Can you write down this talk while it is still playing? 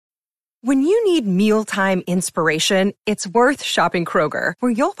When you need mealtime inspiration, it's worth shopping Kroger,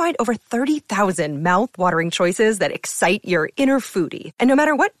 where you'll find over 30,000 mouth-watering choices that excite your inner foodie. And no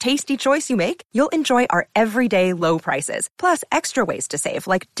matter what tasty choice you make, you'll enjoy our everyday low prices, plus extra ways to save,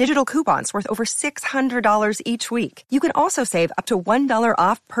 like digital coupons worth over $600 each week. You can also save up to $1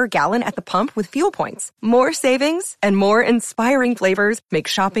 off per gallon at the pump with fuel points. More savings and more inspiring flavors make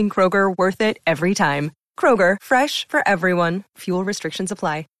shopping Kroger worth it every time. Kroger, fresh for everyone. Fuel restrictions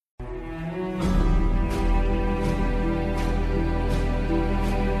apply.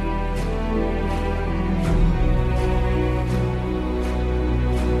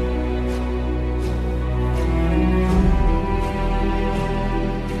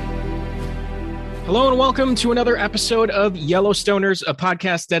 Hello and welcome to another episode of Yellowstoners, a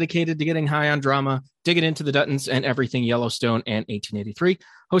podcast dedicated to getting high on drama, digging into the Duttons and everything Yellowstone and 1883,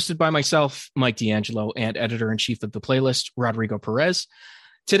 hosted by myself, Mike D'Angelo, and editor-in-chief of the playlist, Rodrigo Perez.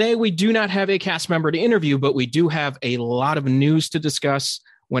 Today, we do not have a cast member to interview, but we do have a lot of news to discuss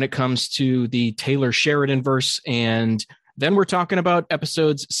when it comes to the Taylor Sheridan verse, and then we're talking about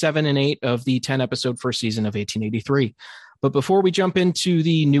episodes 7 and 8 of the 10-episode first season of 1883. But before we jump into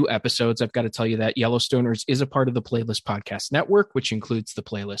the new episodes, I've got to tell you that Yellowstoners is a part of the Playlist Podcast Network, which includes the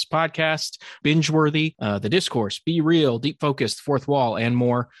Playlist Podcast, Bingeworthy, The Discourse, Be Real, Deep Focused, Fourth Wall, and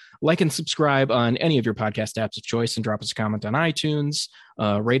more. Like and subscribe on any of your podcast apps of choice and drop us a comment on iTunes.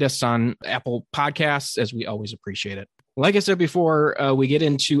 Rate us on Apple Podcasts, as we always appreciate it. Like I said before, we get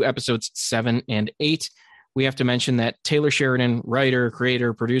into episodes 7 and 8. We have to mention that Taylor Sheridan, writer,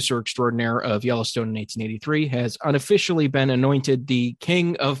 creator, producer extraordinaire of Yellowstone in 1883, has unofficially been anointed the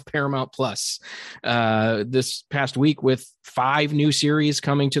king of Paramount Plus this past week with 5 new series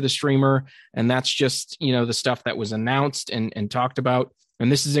coming to the streamer. And that's just, the stuff that was announced and talked about.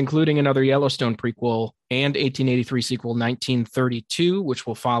 And this is including another Yellowstone prequel and 1883 sequel, 1932, which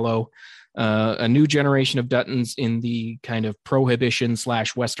will follow a new generation of Duttons in the kind of Prohibition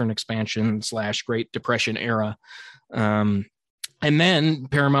 / Western expansion / Great Depression era. And then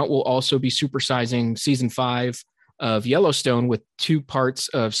Paramount will also be supersizing season 5 of Yellowstone with 2 parts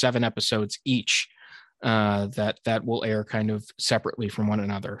of 7 episodes each that will air kind of separately from one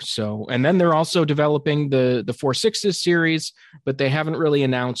another. So, and then they're also developing the 4 Sixes series, but they haven't really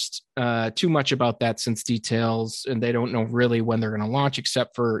announced too much about that since details, and they don't know really when they're going to launch,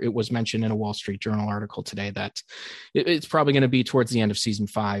 except for it was mentioned in a Wall Street Journal article today that it's probably going to be towards the end of season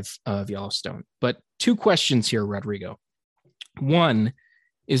 5 of Yellowstone. But 2 questions here, Rodrigo. 1,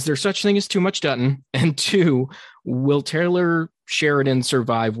 is there such thing as too much Dutton? And 2, will Taylor Sheridan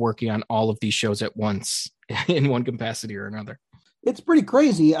survive working on all of these shows at once in one capacity or another? It's pretty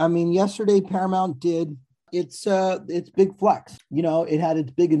crazy. I mean, yesterday Paramount did its big flex. It had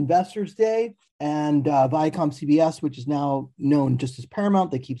its big investors day, and Viacom CBS, which is now known just as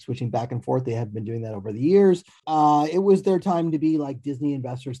Paramount, they keep switching back and forth. They have been doing that over the years. It was their time to be like Disney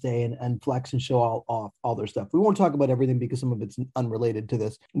Investors Day and flex and show all their stuff. We won't talk about everything because some of it's unrelated to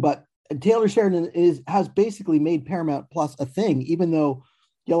this, but Taylor Sheridan has basically made Paramount Plus a thing, even though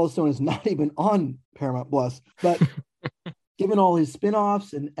Yellowstone is not even on Paramount Plus. But given all his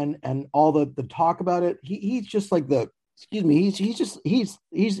spinoffs and all the talk about it, he's just like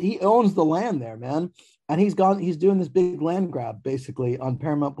he owns the land there, man. And he's doing this big land grab basically on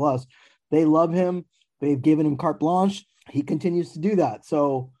Paramount Plus. They love him. They've given him carte blanche. He continues to do that.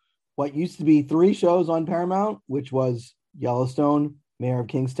 So what used to be 3 shows on Paramount, which was Yellowstone, Mayor of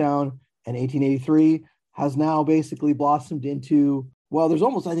Kingstown, and 1883, has now basically blossomed into, well, there's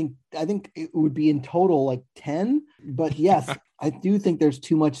almost, I think it would be in total like 10. But yes, I do think there's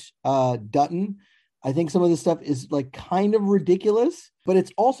too much Dutton. I think some of this stuff is like kind of ridiculous, but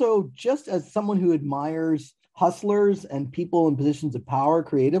it's also, just as someone who admires hustlers and people in positions of power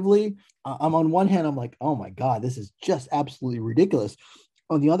creatively, I'm on one hand, I'm like, oh my God, this is just absolutely ridiculous.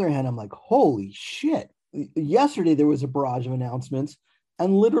 On the other hand, I'm like, holy shit. Yesterday, there was a barrage of announcements,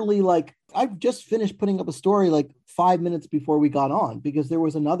 and literally, like, I've just finished putting up a story like 5 minutes before we got on because there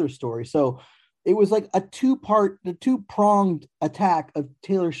was another story. So it was like a 2-pronged attack of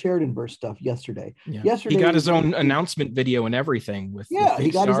Taylor Sheridan verse stuff yesterday. Yeah. Yesterday, he got his own announcement video and everything with he got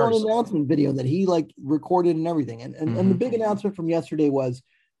stars. his own announcement video that he like recorded and everything. And the big announcement from yesterday was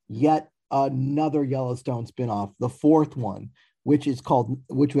yet another Yellowstone spinoff, the 4th one, which, as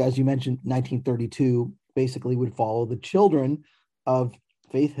you mentioned, 1932, basically would follow the children of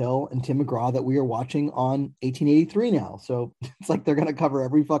Faith Hill and Tim McGraw that we are watching on 1883 now. So it's like they're going to cover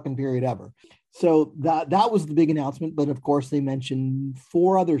every fucking period ever. So that was the big announcement. But of course, they mentioned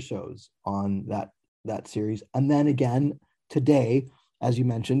 4 other shows on that series. And then again, today, as you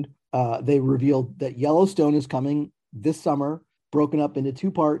mentioned, they revealed that Yellowstone is coming this summer, broken up into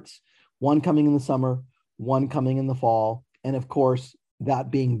 2 parts, one coming in the summer, one coming in the fall. And of course,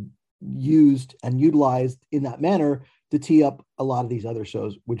 that being used and utilized in that manner to tee up a lot of these other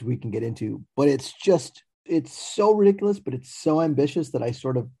shows, which we can get into. But it's so ridiculous, but it's so ambitious that I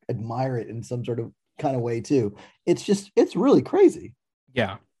sort of admire it in some sort of kind of way too. It's really crazy.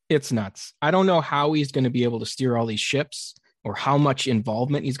 Yeah, it's nuts. I don't know how he's going to be able to steer all these ships or how much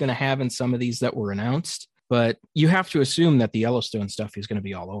involvement he's going to have in some of these that were announced, but you have to assume that the Yellowstone stuff is going to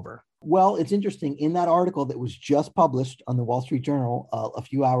be all over. Well, it's interesting. In that article that was just published on the Wall Street Journal a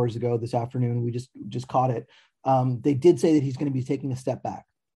few hours ago this afternoon, we just caught it. They did say that he's going to be taking a step back.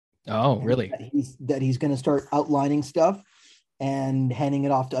 Oh, really? That he's going to start outlining stuff and handing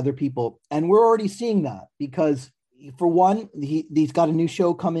it off to other people. And we're already seeing that because, for one, he's got a new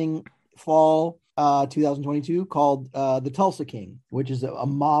show coming fall 2022 called The Tulsa King, which is a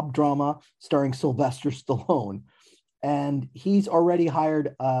mob drama starring Sylvester Stallone. And he's already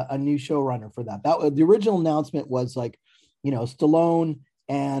hired a new showrunner for that. The original announcement was like, Stallone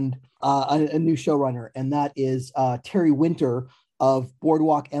and a new showrunner, and that is Terry Winter of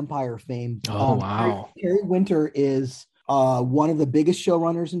Boardwalk Empire fame. Oh, wow. Terry Winter is one of the biggest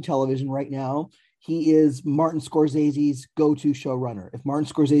showrunners in television right now. He is Martin Scorsese's go-to showrunner. If Martin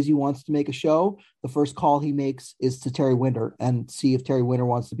Scorsese wants to make a show, the first call he makes is to Terry Winter and see if Terry Winter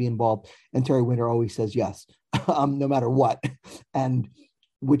wants to be involved. And Terry Winter always says yes, no matter what. And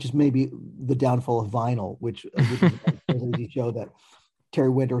which is maybe the downfall of Vinyl, which is a Scorsese show that Terry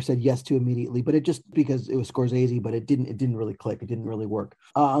Winter said yes to immediately, but it just because it was Scorsese, but it didn't really click. It didn't really work.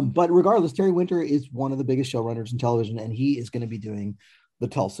 But regardless, Terry Winter is one of the biggest showrunners in television, and he is going to be doing The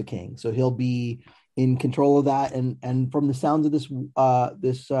Tulsa King. So he'll be in control of that. And from the sounds of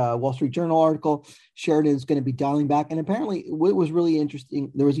this Wall Street Journal article, Sheridan is going to be dialing back. And apparently what was really interesting,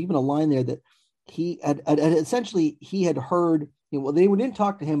 there was even a line there that he had essentially, he had heard, well, they didn't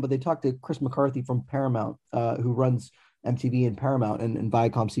talk to him, but they talked to Chris McCarthy from Paramount, who runs MTV and Paramount and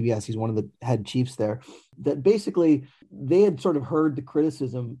Viacom CBS. He's one of the head chiefs there. That basically they had sort of heard the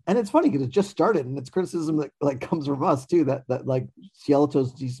criticism, and it's funny because it just started, and it's criticism that like comes from us too. That like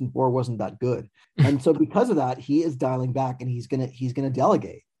Yellowstone season 4 wasn't that good, and so because of that, he is dialing back, and he's gonna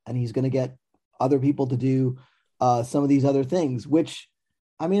delegate, and he's gonna get other people to do some of these other things, which,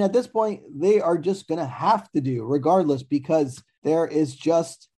 I mean, at this point, they are just gonna have to do regardless because there is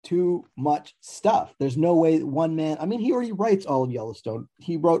just too much stuff. There's no way one man, I mean, he already writes all of Yellowstone.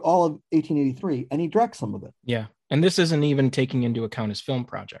 He wrote all of 1883 and he directs some of it. Yeah. And this isn't even taking into account his film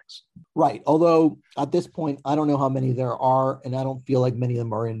projects. Right. Although at this point, I don't know how many there are, and I don't feel like many of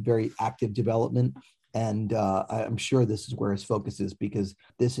them are in very active development. And I'm sure this is where his focus is because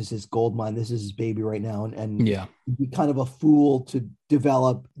this is his gold mine. This is his baby right now. And yeah, you'd be kind of a fool to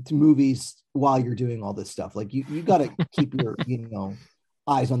develop movies while you're doing all this stuff. Like you got to keep your,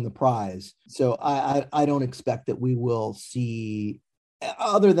 eyes on the prize. So I don't expect that we will see,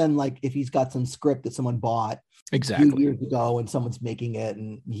 other than like if he's got some script that someone bought exactly a few years ago and someone's making it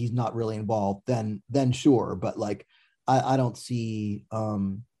and he's not really involved, then sure. But like I don't see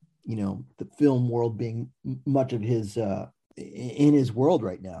the film world being much of his in his world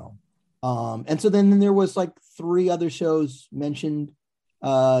right now. And so then there was like 3 other shows mentioned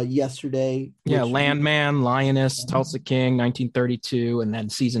yesterday. Yeah, Landman, Lioness, Tulsa King, 1932, and then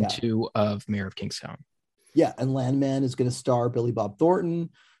season 2 of Mayor of Kingstown. Yeah, and Landman is going to star Billy Bob Thornton,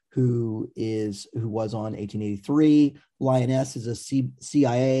 who was on 1883. Lioness is a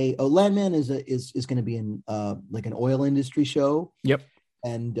CIA. Oh, Landman is going to be in like an oil industry show. Yep.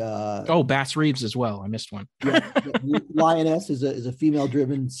 And Bass Reeves as well. I missed one. Lioness is a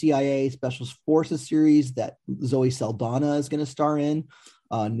female-driven CIA Special Forces series that Zoe Saldana is going to star in.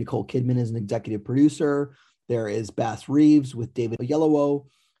 Nicole Kidman is an executive producer. There is Bass Reeves with David Oyelowo,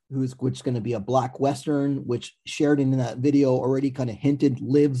 which is going to be a black Western, which Sheridan in that video already kind of hinted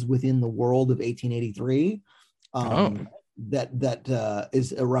lives within the world of 1883. That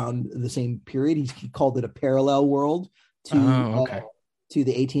is around the same period. He called it a parallel world to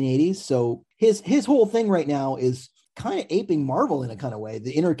the 1880s. So his whole thing right now is kind of aping Marvel in a kind of way,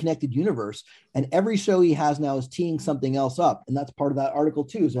 the interconnected universe. And every show he has now is teeing something else up. And that's part of that article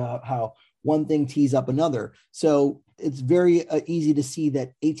too, is how one thing tees up another. So it's very easy to see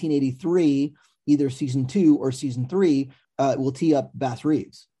that 1883, either season 2 or season 3, will tee up Bass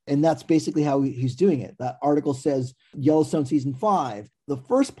Reeves. And that's basically how he's doing it. That article says Yellowstone season 5, the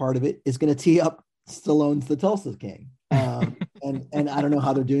first part of it is going to tee up Stallone's The Tulsa King. And I don't know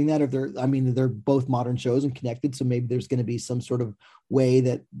how they're doing that. If they're both modern shows and connected. So maybe there's going to be some sort of way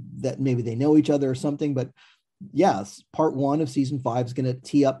that maybe they know each other or something, but yes, part 1 of season 5 is going to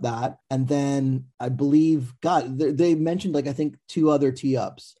tee up that. And then I believe, God, they mentioned like, I think 2 other tee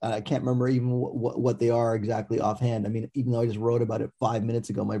ups. I can't remember even what they are exactly offhand. I mean, even though I just wrote about it 5 minutes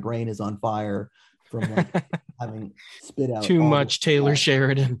ago, my brain is on fire from like having spit out too much Taylor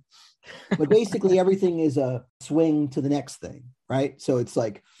Sheridan. But basically everything is a swing to the next thing, right? So it's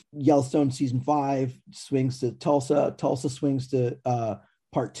like Yellowstone season 5 swings to Tulsa. Tulsa swings to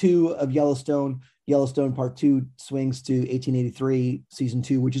part 2 of Yellowstone. Yellowstone part 2 swings to 1883 season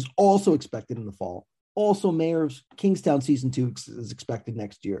 2, which is also expected in the fall. Also, Mayor of Kingstown season 2 is expected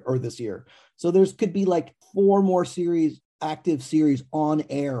next year or this year. So there's could be like 4 more active series on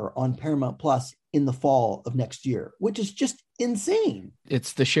air on Paramount Plus in the fall of next year, which is just insane.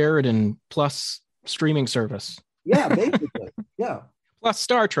 It's the Sheridan Plus streaming service. Yeah, basically. Yeah. Plus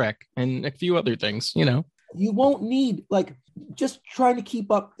Star Trek and a few other things, you know. You won't need, like, just trying to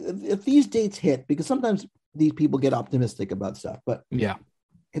keep up. If these dates hit, because sometimes these people get optimistic about stuff, but yeah,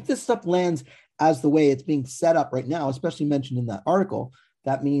 if this stuff lands as the way it's being set up right now, especially mentioned in that article,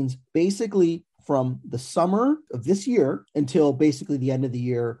 that means basically from the summer of this year until basically the end of the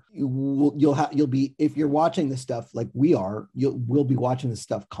year, you'll be, if you're watching this stuff like we are, we'll be watching this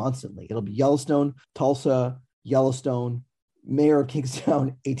stuff constantly. It'll be Yellowstone, Tulsa, Yellowstone, Mayor of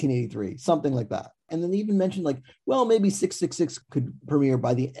Kingstown, 1883, something like that. And then they even mentioned like, well, maybe 666 could premiere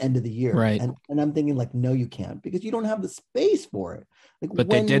by the end of the year. Right. And I'm thinking like, no, you can't, because you don't have the space for it. Like, but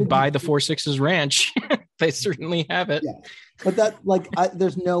they did buy the 4-6's ranch. They certainly have it. Yeah. But that, like,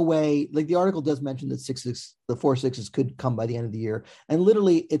 there's no way, like the article does mention that the 4-6's could come by the end of the year. And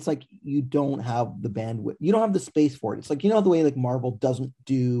literally it's like, you don't have the bandwidth. You don't have the space for it. It's like, you know, the way like Marvel doesn't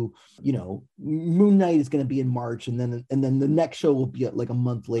do, you know, Moon Knight is going to be in March. And then the next show will be like a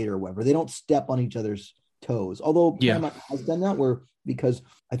month later or whatever. They don't step on each other's toes. Although Paramount has done that because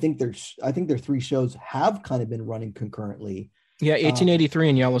I think their 3 shows have kind of been running concurrently. Yeah. 1883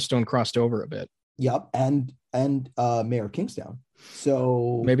 and Yellowstone crossed over a bit. Yep. And Mayor of Kingstown.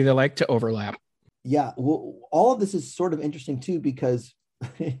 So maybe they like to overlap. Yeah. Well, all of this is sort of interesting too, because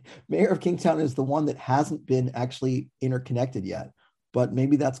Mayor of Kingstown is the one that hasn't been actually interconnected yet, but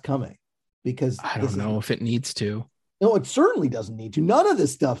maybe that's coming, because I don't know if it needs to. No, it certainly doesn't need to. None of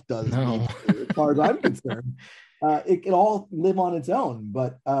this stuff does. No. As far as I'm concerned, it can all live on its own,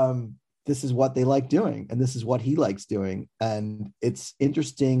 but this is what they like doing, and this is what he likes doing. And it's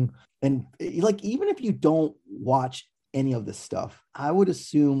interesting. And like, even if you don't watch any of this stuff, I would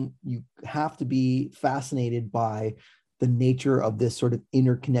assume you have to be fascinated by the nature of this sort of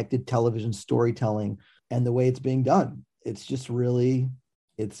interconnected television storytelling and the way it's being done. It's just really,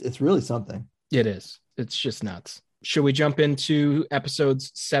 it's really something. It is. It's just nuts. Should we jump into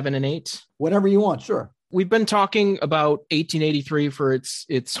episodes 7 and 8? Whatever you want. Sure. We've been talking about 1883 for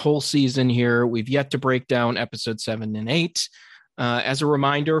its whole season here. We've yet to break down episode 7 and 8. As a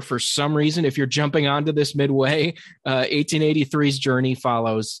reminder, for some reason, if you're jumping onto this midway, 1883's journey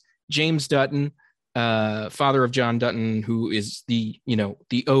follows James Dutton, father of John Dutton, who is the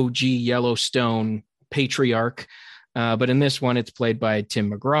OG Yellowstone patriarch. But in this one, it's played by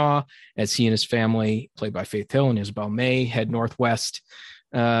Tim McGraw, as he and his family, played by Faith Hill and Isabel May, head northwest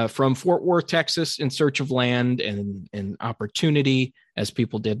from Fort Worth, Texas, in search of land and opportunity, as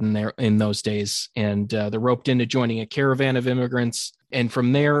people did in those days. And they're roped into joining a caravan of immigrants. And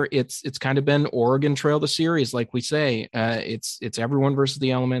from there, it's kind of been Oregon Trail, the series, like we say. It's everyone versus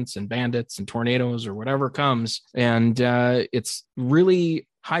the elements and bandits and tornadoes or whatever comes. And it's really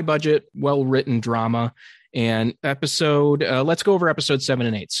high budget, well-written drama. And let's go over episode 7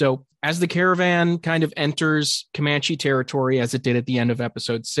 and 8. So as the caravan kind of enters Comanche territory, as it did at the end of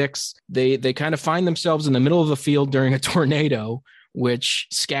episode 6, they kind of find themselves in the middle of a field during a tornado, which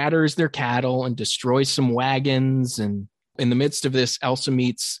scatters their cattle and destroys some wagons. And in the midst of this, Elsa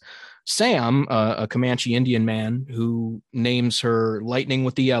meets Sam, a Comanche Indian man, who names her Lightning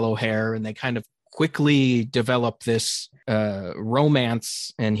with the Yellow Hair, and they kind of quickly develop this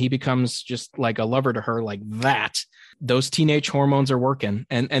romance, and he becomes just like a lover to her like that. Those teenage hormones are working.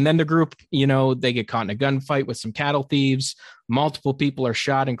 And then the group, they get caught in a gunfight with some cattle thieves. Multiple people are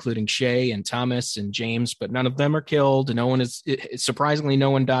shot, including Shay and Thomas and James, but none of them are killed. Surprisingly, no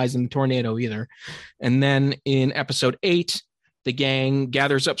one dies in the tornado either. And then in episode 8, the gang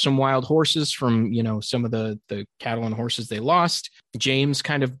gathers up some wild horses from, some of the cattle and horses they lost. James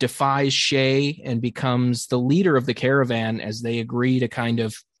kind of defies Shay and becomes the leader of the caravan, as they agree to kind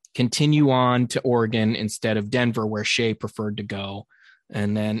of continue on to Oregon instead of Denver, where Shay preferred to go.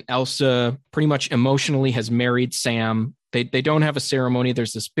 And then Elsa pretty much emotionally has married Sam They don't have a ceremony.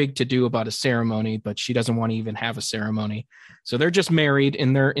 There's this big to-do about a ceremony, but she doesn't want to even have a ceremony. So they're just married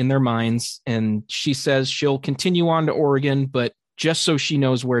in their minds. And she says she'll continue on to Oregon, but just so she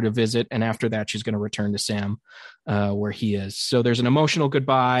knows where to visit. And after that, she's going to return to Sam, where he is. So there's an emotional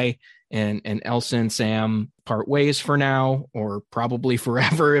goodbye, and Elsa and Sam part ways for now, or probably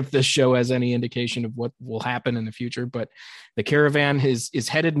forever if this show has any indication of what will happen in the future. But the caravan is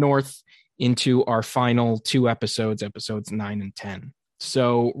headed north into our final 2 episodes 9 and 10.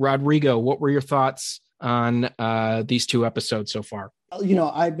 So Rodrigo, what were your thoughts on these 2 episodes so far?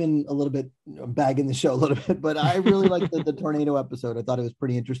 I've been a little bit bagging the show a little bit, but I really liked the tornado episode. I thought it was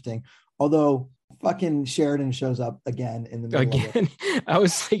pretty interesting. Although fucking Sheridan shows up again in the middle of it. I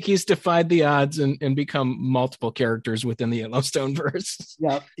was like, he's defied the odds and become multiple characters within the Yellowstone verse.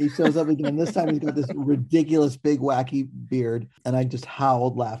 Yeah, he shows up again. This time he's got this ridiculous big wacky beard, and I just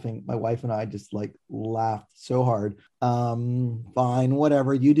howled laughing. My wife and I just like laughed so hard. Fine,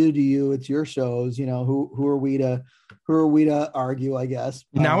 whatever. You do you. It's your shows. Who are we to argue, I guess.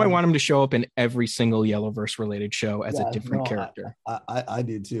 Now I want him to show up in every single Yellowverse related show as a different character. I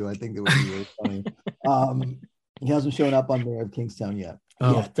do too. I think it would be really funny. He hasn't shown up on Mayor of Kingstown yet.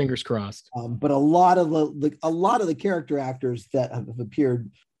 Fingers crossed. But a lot of the character actors that have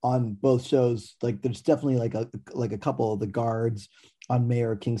appeared on both shows, like there's definitely like a couple of the guards on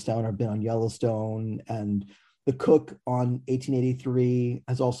Mayor of Kingstown have been on Yellowstone, and the cook on 1883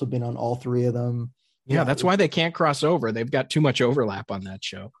 has also been on all 3 of them. Yeah, that's why they can't cross over. They've got too much overlap on that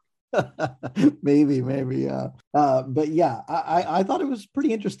show. maybe, yeah. But yeah, I thought it was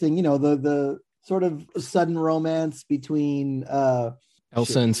pretty interesting. The sort of sudden romance between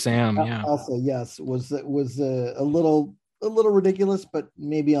Elsa and Sam. Yeah, Elsa, yes, was a little ridiculous, but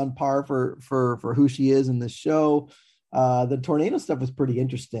maybe on par for who she is in this show. The tornado stuff was pretty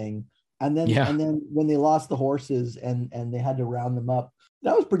interesting, and then when they lost the horses and they had to round them up,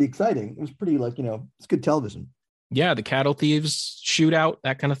 that was pretty exciting. It was pretty it's good television. Yeah, the cattle thieves shootout,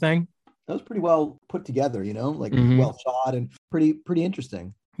 that kind of thing. That was pretty well put together, well shot and pretty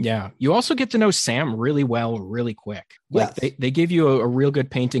interesting. Yeah. You also get to know Sam really well, really quick. Yes. They give you a real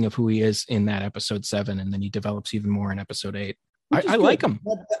good painting of who he is in that episode 7, and then he develops even more in episode 8. I like him.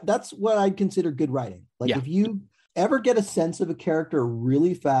 That's what I consider good writing. If you ever get a sense of a character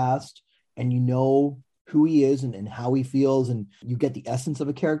really fast and who he is and how he feels, and you get the essence of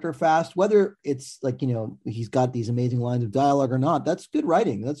a character fast, whether it's he's got these amazing lines of dialogue or not, that's good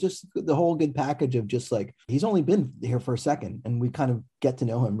writing. That's just the whole good package of just he's only been here for a second and we kind of get to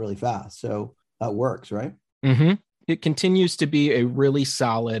know him really fast. So that works, right? Mm-hmm. It continues to be a really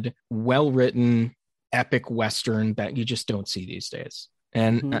solid, well-written, epic Western that you just don't see these days.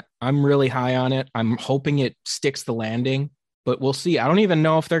 And I'm really high on it. I'm hoping it sticks the landing. But we'll see. I don't even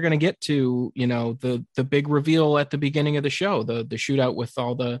know if they're going to get to, the big reveal at the beginning of the show, the shootout with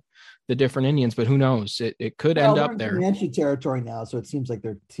all the different Indians. But who knows? It could end up there. Comanche territory now, so it seems like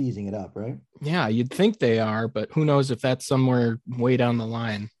they're teasing it up, right? Yeah, you'd think they are, but who knows if that's somewhere way down the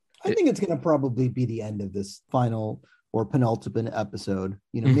line. I think it's going to probably be the end of this final or penultimate episode.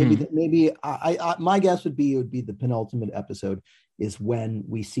 Maybe my guess would be it would be the penultimate episode is when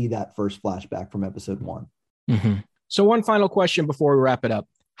we see that first flashback from episode 1. Mm-hmm. So one final question before we wrap it up.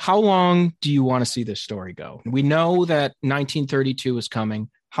 How long do you want to see this story go? We know that 1932 is coming.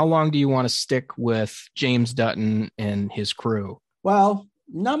 How long do you want to stick with James Dutton and his crew? Well,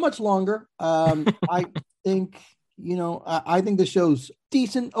 not much longer. I think, I think the show's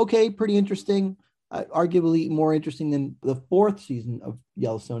decent. Okay. Pretty interesting. Arguably more interesting than the 4th season of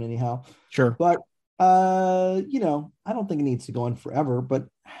Yellowstone anyhow. Sure. But, I don't think it needs to go on forever, but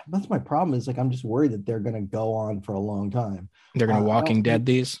that's my problem is I'm just worried that they're going to go on for a long time. They're going to Walking Dead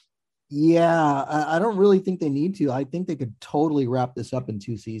these. Yeah. I don't really think they need to. I think they could totally wrap this up in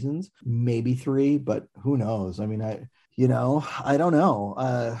 2 seasons, maybe 3, but who knows? I mean, I don't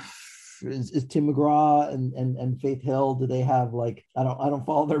know. Is Tim McGraw and Faith Hill, do they have I don't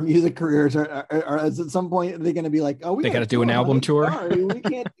follow their music careers or is at some point are they going to be they got to do an album tour? Sorry, we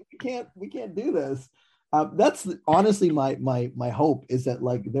can't do this. That's honestly my hope is that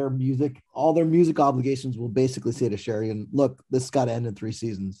all their music obligations will basically say to Sheridan, look, this got to end in 3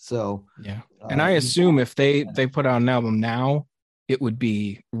 seasons. So yeah. And I assume if they put out an album now, it would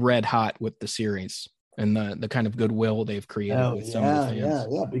be red hot with the series and the kind of goodwill they've created with some of the fans.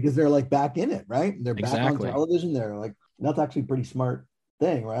 Yeah, because they're back in it, right? They're back on television. They're that's actually a pretty smart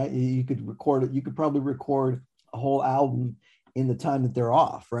thing, right? You could record it. You could probably record a whole album in the time that they're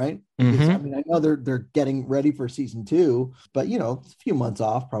off, right? Because I mean, I know they're getting ready for season 2, but it's a few months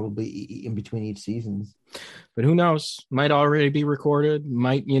off probably in between each seasons. But who knows? Might already be recorded,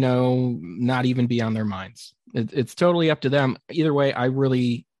 might, not even be on their minds. It's totally up to them. Either way, I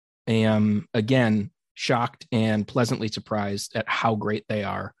really am, again, shocked and pleasantly surprised at how great they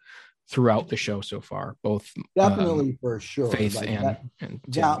are throughout the show so far, both definitely for sure. Faith like and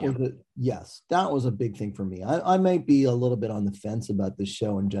Tim, that was a big thing for me. I might be a little bit on the fence about this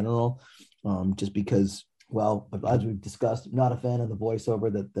show in general, just because, well, as we've discussed, I'm not a fan of the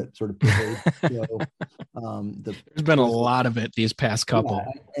voiceover that sort of pervades, there's been a lot of it these past couple,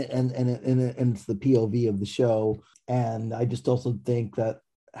 and it's the POV of the show, and I just also think that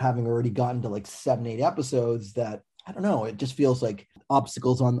having already gotten to like 7-8 episodes, that I don't know, it just feels like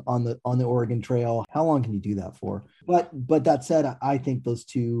obstacles on the Oregon Trail. How long can you do that for? But that said, I think those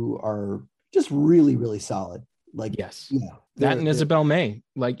two are just really, really solid. Like, yes, that and Isabel May.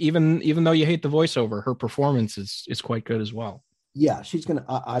 Like, even though you hate the voiceover, her performance is quite good as well. Yeah,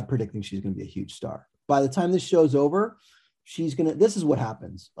 I'm predicting she's gonna be a huge star. By the time this show's over, this is what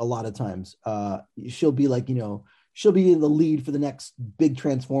happens a lot of times. She'll be like, she'll be in the lead for the next big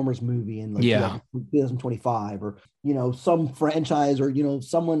Transformers movie in 2025, or some franchise, or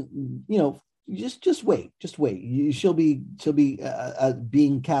someone, just wait. She'll be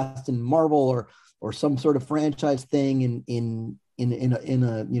being cast in Marvel or some sort of franchise thing in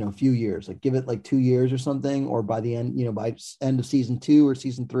a few years. Like, give it like 2 years or something, or by the end, by end of season 2 or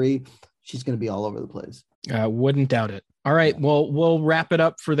season 3, she's going to be all over the place. Wouldn't doubt it. All right. Well, we'll wrap it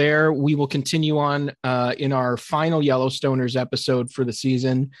up for there. We will continue on in our final Yellowstoners episode for the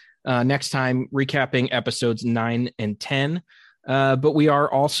season. Next time, recapping episodes 9 and 10. But we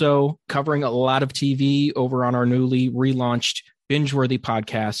are also covering a lot of TV over on our newly relaunched Binge-Worthy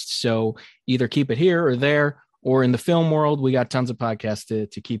podcast. So either keep it here or there, or in the film world, we got tons of podcasts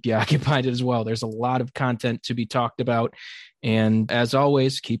to keep you occupied as well. There's a lot of content to be talked about. And as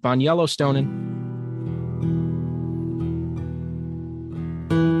always, keep on Yellowstoning.